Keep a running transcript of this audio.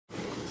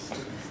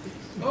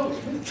Okay,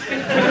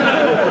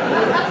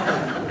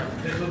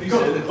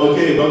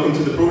 welcome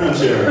to the program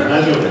chair,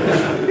 Nigel.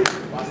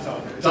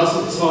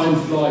 Doesn't time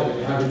fly when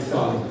you're having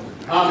fun?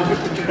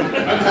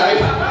 Okay.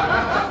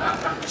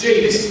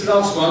 Gee, this is the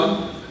last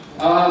one.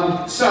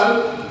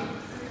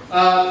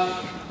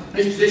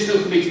 It's traditional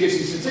for me to give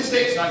some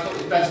statistics, and I thought it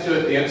was best to do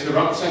it at the end of the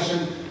Rump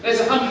session. There's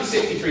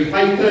 163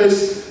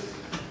 papers.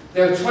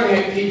 There were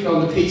 28 people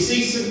on the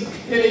PC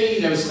committee.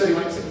 There was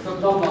 31, blah,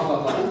 blah,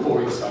 blah, blah, all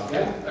boring stuff,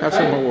 yeah? Okay. Have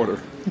some more water.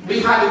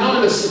 We had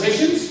anonymous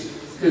submissions,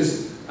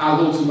 because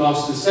our Lords and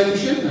Masters said we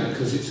should,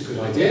 because it's a good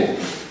idea.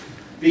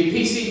 The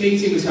PC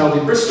meeting was held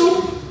in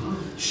Bristol.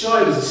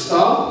 Shai was a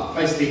star.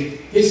 Basically,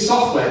 his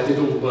software did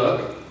all the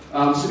work.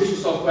 Submission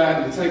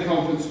software and the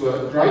teleconference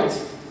were great.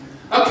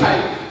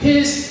 Okay,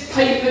 here's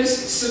papers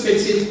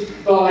submitted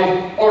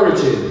by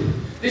Origin.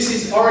 This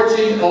is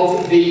Origin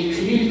of the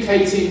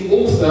communicating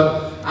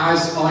author,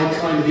 as I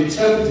kind of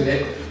interpreted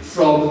it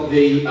from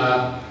the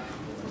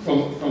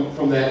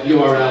from their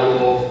URL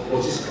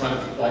or just kind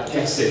of like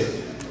guessing.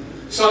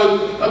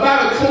 So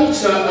about a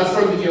quarter are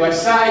from the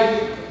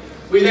USA.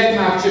 We then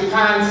have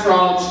Japan,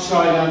 France,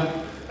 China,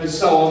 and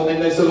so on,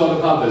 and there's a lot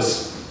of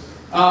others.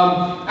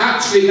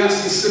 Actually,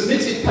 that's the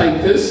submitted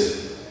papers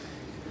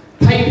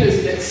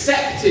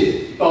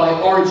accepted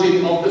by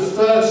Origin of the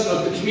first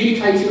of the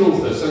communicating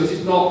author. So this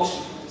is not,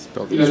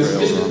 this is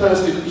just the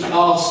person who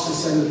asked to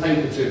send the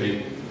paper to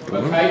me.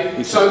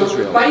 Okay? So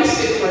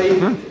basically,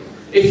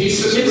 if you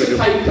submit a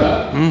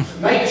paper,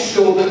 make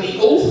sure that the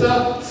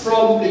author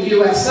from the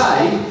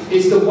USA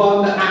is the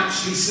one that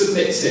actually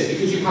submits it,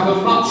 because you have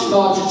a much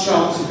larger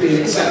chance of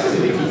being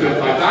accepted if you do it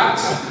like that.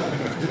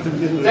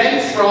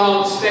 Then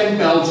France, then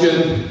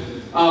Belgium,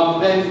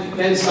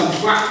 then some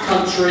flat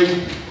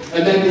country,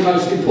 and then the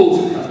most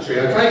important country.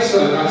 Okay,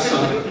 so that's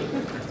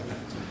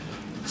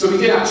so we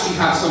did actually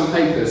have some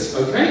papers.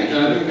 Okay,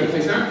 let me go to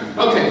page now.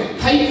 Okay,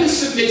 papers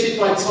submitted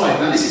by type.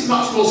 Now this is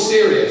much more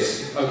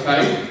serious.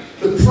 Okay,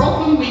 the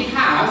problem we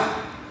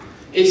have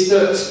is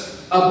that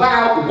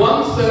about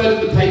 1/3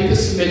 of the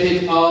papers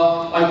submitted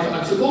are.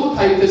 I took all the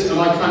papers and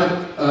I kind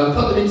of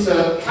put them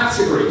into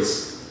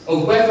categories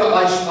of whether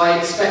I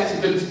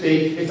expected them to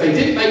be, if they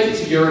didn't make it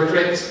to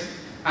Eurocrypt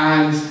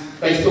and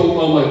they thought,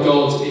 oh my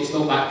god, it's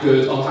not that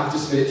good, I'll have to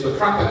submit it to a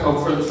crapper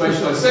conference, where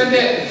should I send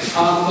it?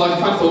 I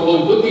kind of thought,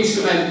 well, would you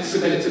submit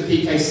it to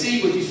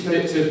PKC, would you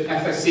submit it to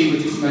FSC,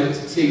 would you submit it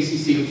to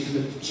TCC, would you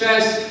submit it to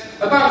chairs?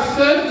 About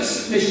 1/3 of the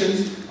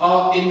submissions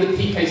are in the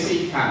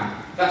PKC camp.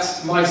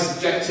 That's my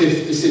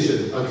subjective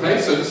decision,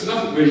 okay? So it's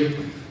nothing really.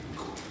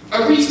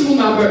 A reasonable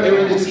number are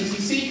in the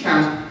TCC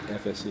camp.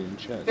 FSC and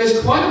chairs.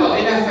 There's quite a lot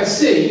in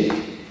FSC.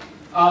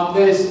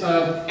 There's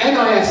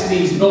NIS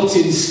means not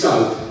in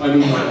scope. I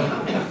mean,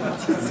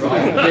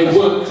 right? They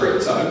weren't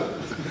crypto.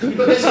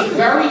 But there's a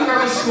very,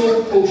 very small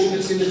proportion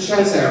that's in the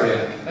chess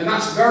area. And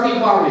that's very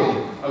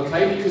worrying,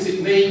 okay? Because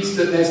it means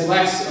that there's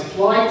less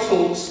applied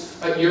talks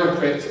at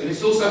Eurocrypt. And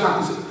this also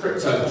happens at the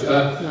crypto.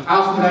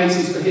 Alpha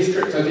Menezes, for his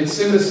crypto, did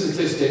similar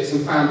statistics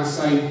and found the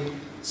same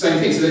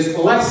thing. So there's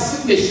less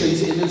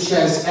submissions in the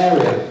chess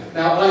area.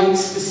 Now, I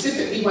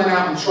specifically went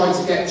out and tried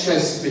to get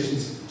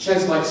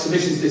chess-like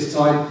submissions this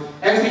time.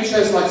 Every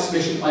chess-like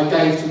submission I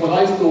gave to what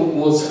I thought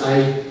was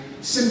a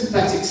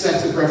sympathetic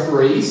set of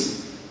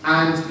referees,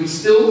 and we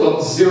still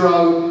got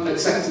 0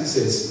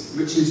 acceptances,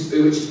 which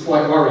is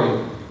quite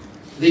worrying.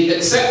 The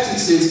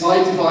acceptances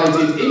I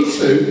divided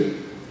into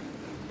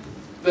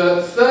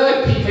the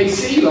third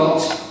PKC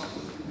lot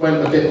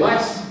went a bit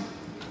less.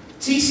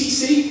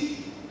 TCC,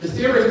 the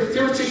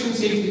theoreticians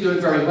seem to be doing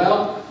very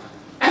well.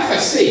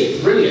 FSC,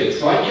 brilliant,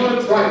 right? You want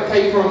to write a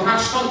paper on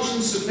hash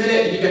functions, submit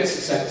it, and you get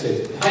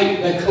accepted. Hey,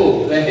 they're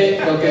cool, they're hit,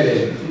 they'll get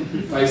in,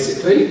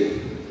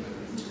 basically.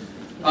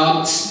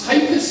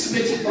 Papers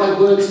submitted by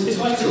words and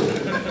title.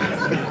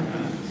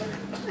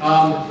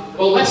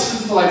 Well, less than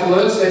 5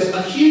 words. There's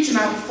a huge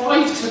amount,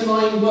 5 to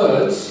 9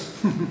 words,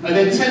 and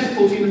then 10 to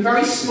 14, a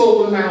very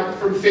small amount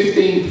from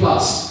 15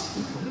 plus.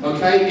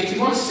 Okay, if you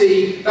want to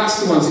see, that's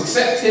the ones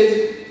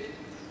accepted.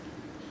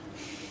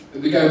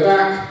 We go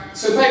back.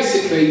 So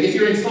basically, if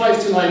you're in 5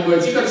 to 9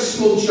 words, you've got a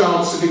small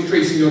chance of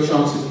increasing your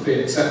chances of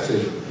being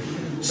accepted.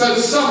 So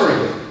the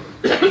summary,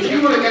 if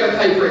you want to get a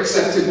paper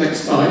accepted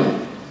next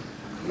time,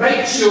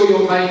 make sure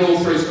your main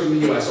author is from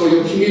the US, or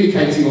your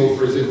communicating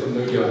author is from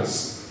the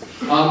US.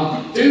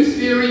 Do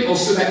theory or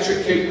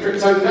symmetric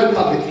crypto, no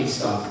public key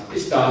stuff.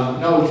 It's done,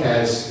 no one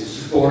cares, it's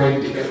just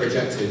boring, you get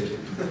rejected.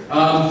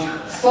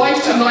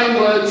 5 to 9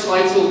 word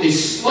title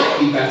is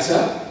slightly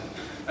better.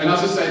 And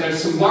as I say,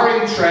 there's some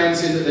worrying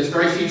trends in that there's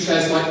very few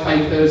chess-like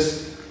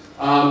papers.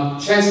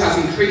 Chess has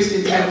increased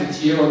in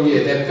attendance year on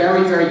year. They're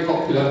very, very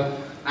popular,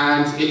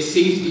 and it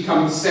seems to be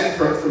becoming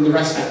separate from the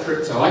rest of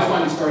crypto. I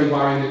find it's very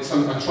worrying. It's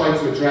something I try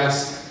to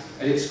address,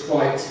 and it's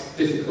quite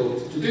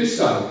difficult to do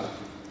so.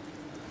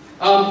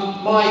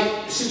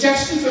 My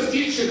suggestion for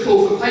future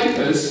call for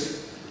papers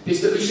is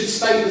that we should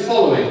state the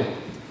following.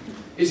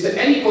 Is that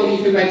anybody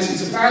who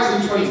mentions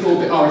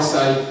 1024-bit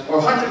RSA or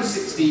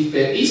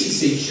 160-bit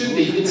ECC should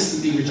be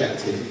instantly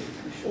rejected.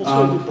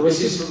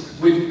 This is,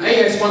 with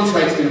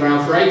AS128 has been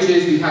around for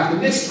ages, we've had the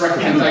list of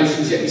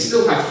recommendations, yet we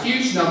still have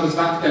huge numbers of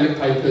academic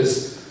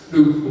papers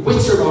who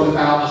witter on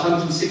about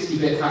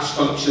 160-bit hash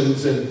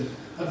functions and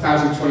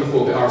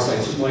 1024-bit RSA.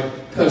 It's just my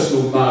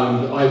personal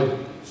moan.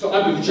 So I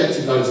would have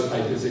rejected those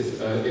papers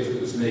if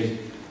it was me.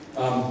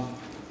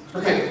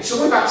 Okay, so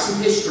what about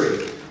some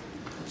history?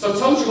 So I've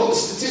told you what the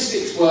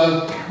statistics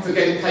were for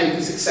getting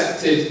papers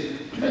accepted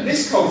at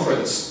this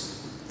conference.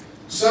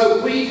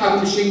 So we have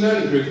a machine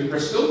learning group in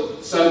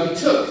Bristol. So we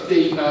took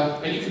the,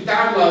 and you can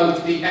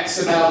download the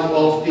XML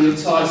of the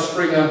entire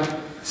Springer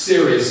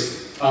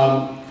series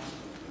and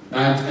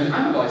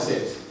analyse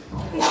it.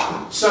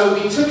 So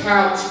we took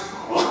out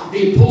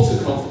the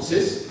important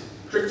conferences,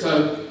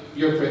 Crypto,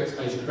 Eurocrypt,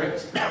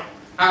 Asiacrypt,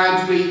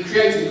 and we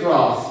created a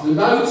graph. The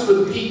nodes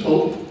were the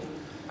people,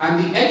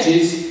 and the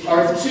edges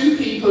are if two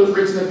people have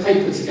written a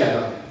paper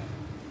together.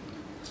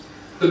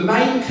 The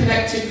main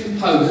connected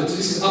component,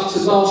 this is up to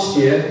last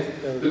year,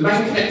 the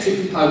main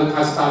connected component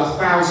has about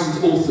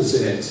 1,000 authors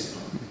in it.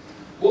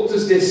 What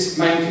does this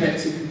main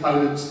connected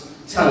component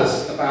tell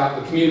us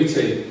about the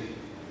community?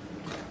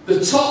 The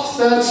top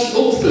 30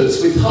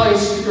 authors with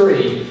highest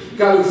degree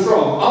go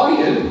from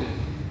Ian,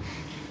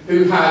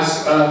 who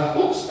has,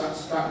 oops,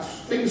 that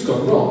thing's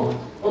gone wrong.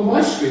 On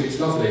my screen it's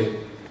lovely.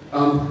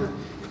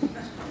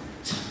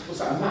 What's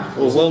that, a Mac?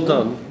 Oh, well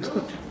done.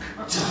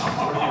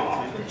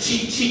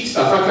 Cheap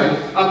stuff, okay.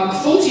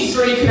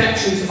 43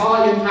 connections,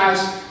 Ian has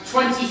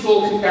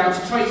 24, down to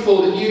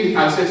 24 that Uli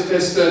has,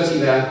 there's 30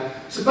 there.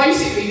 So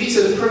basically these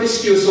are the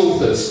promiscuous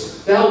authors.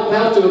 They'll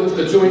do a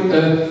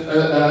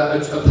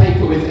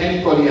paper with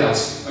anybody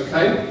else,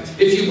 okay?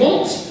 If you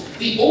want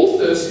the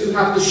authors who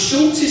have the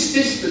shortest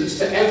distance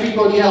to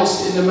everybody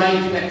else in the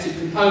main connected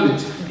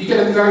component, you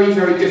get a very,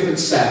 very different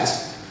set.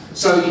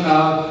 So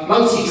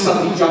Moti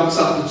suddenly jumps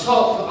up the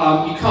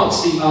top, you can't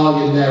see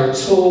Aryan there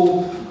at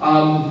all,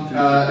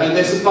 and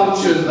there's a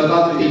bunch of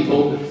other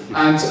people,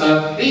 and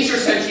these are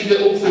essentially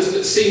the authors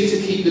that seem to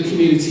keep the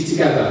community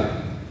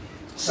together.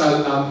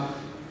 So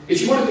if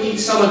you want to be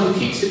someone who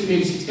keeps the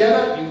community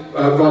together, you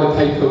write a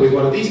paper with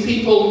one of these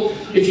people.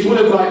 If you want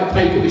to write a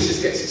paper which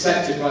just gets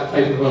accepted, write a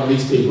paper with one of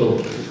these people.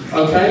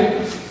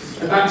 Okay?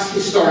 And that's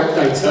historic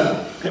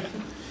data.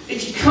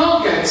 If you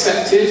can't get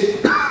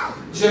accepted,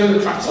 German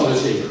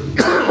cryptology.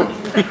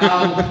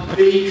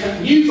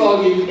 The new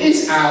volume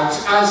is out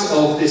as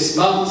of this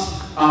month.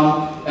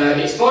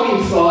 It's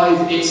volume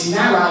 5, it's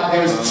now out.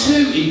 There's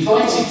 2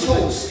 invited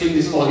talks in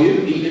this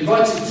volume. The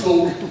invited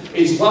talk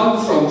is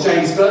one from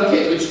James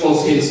Burkitt, which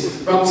was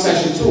his Rump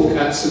session talk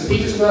at St.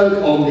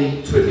 Petersburg on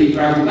the twiddly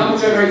rounded number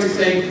generator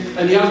thing,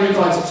 and the other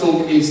invited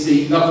talk is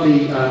the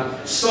lovely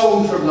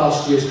song from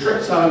last year's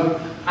Crypto,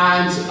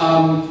 and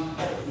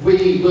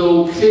we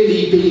will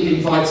clearly be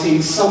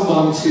inviting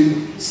someone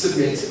to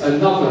submit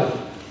another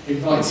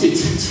invited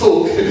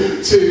talk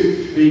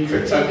to the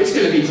Crypto. It's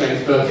going to be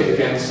James Burkitt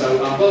again, so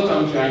well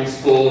done James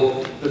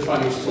for the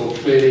funniest talk,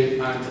 clearly,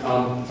 and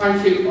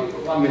thank you. I've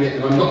got 1 minute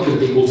and I'm not going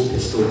to be water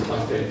pistol,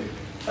 I think.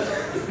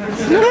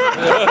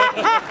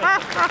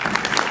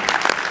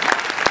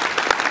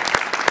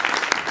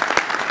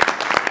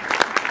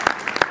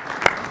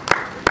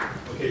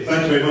 Okay,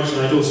 thank you very much,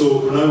 Nigel.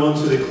 So we're now on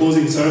to the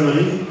closing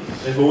ceremony.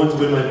 If I want to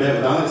win my bet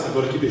with Alex, I've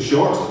got to keep it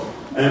short.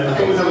 I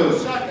think we have a...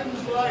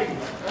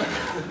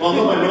 Well,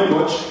 not my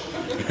watch.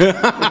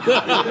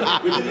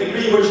 We didn't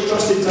agree which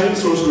trusted time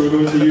source we were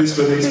going to use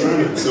for the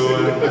experiment, so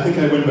I think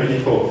I win by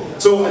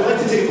default. So I'd like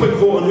to take a quick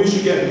vote on who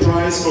should get the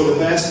prize for the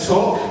best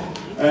talk.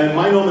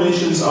 My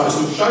nominations are,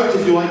 so shout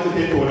if you like the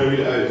paper when I read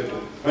it out.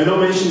 My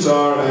nominations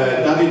are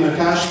David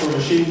Nakash for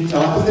machine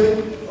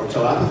telepathy, or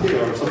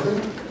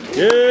something.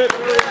 Yeah.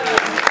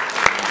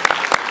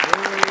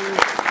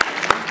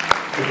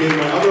 Okay,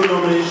 my other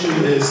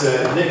nomination is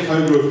Nick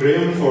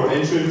Howgrove-Graham for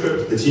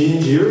Eurocrypt, the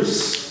teenage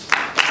years.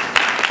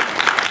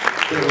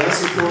 Bit less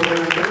support there, I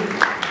think.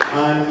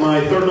 And my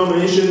third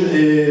nomination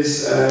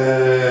is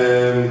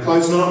James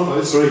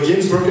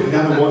Burkitt and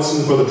Gavin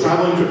Watson for the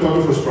Travelling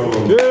Cryptographers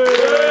Problem. Yeah.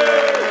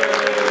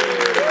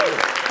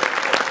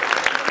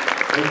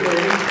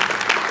 Okay,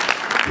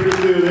 pretty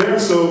clear there.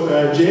 So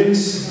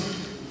James,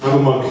 have a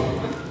mug.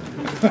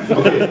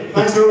 Okay,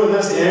 thanks everyone,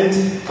 that's the end.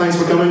 Thanks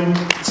for coming.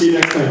 See you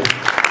next time.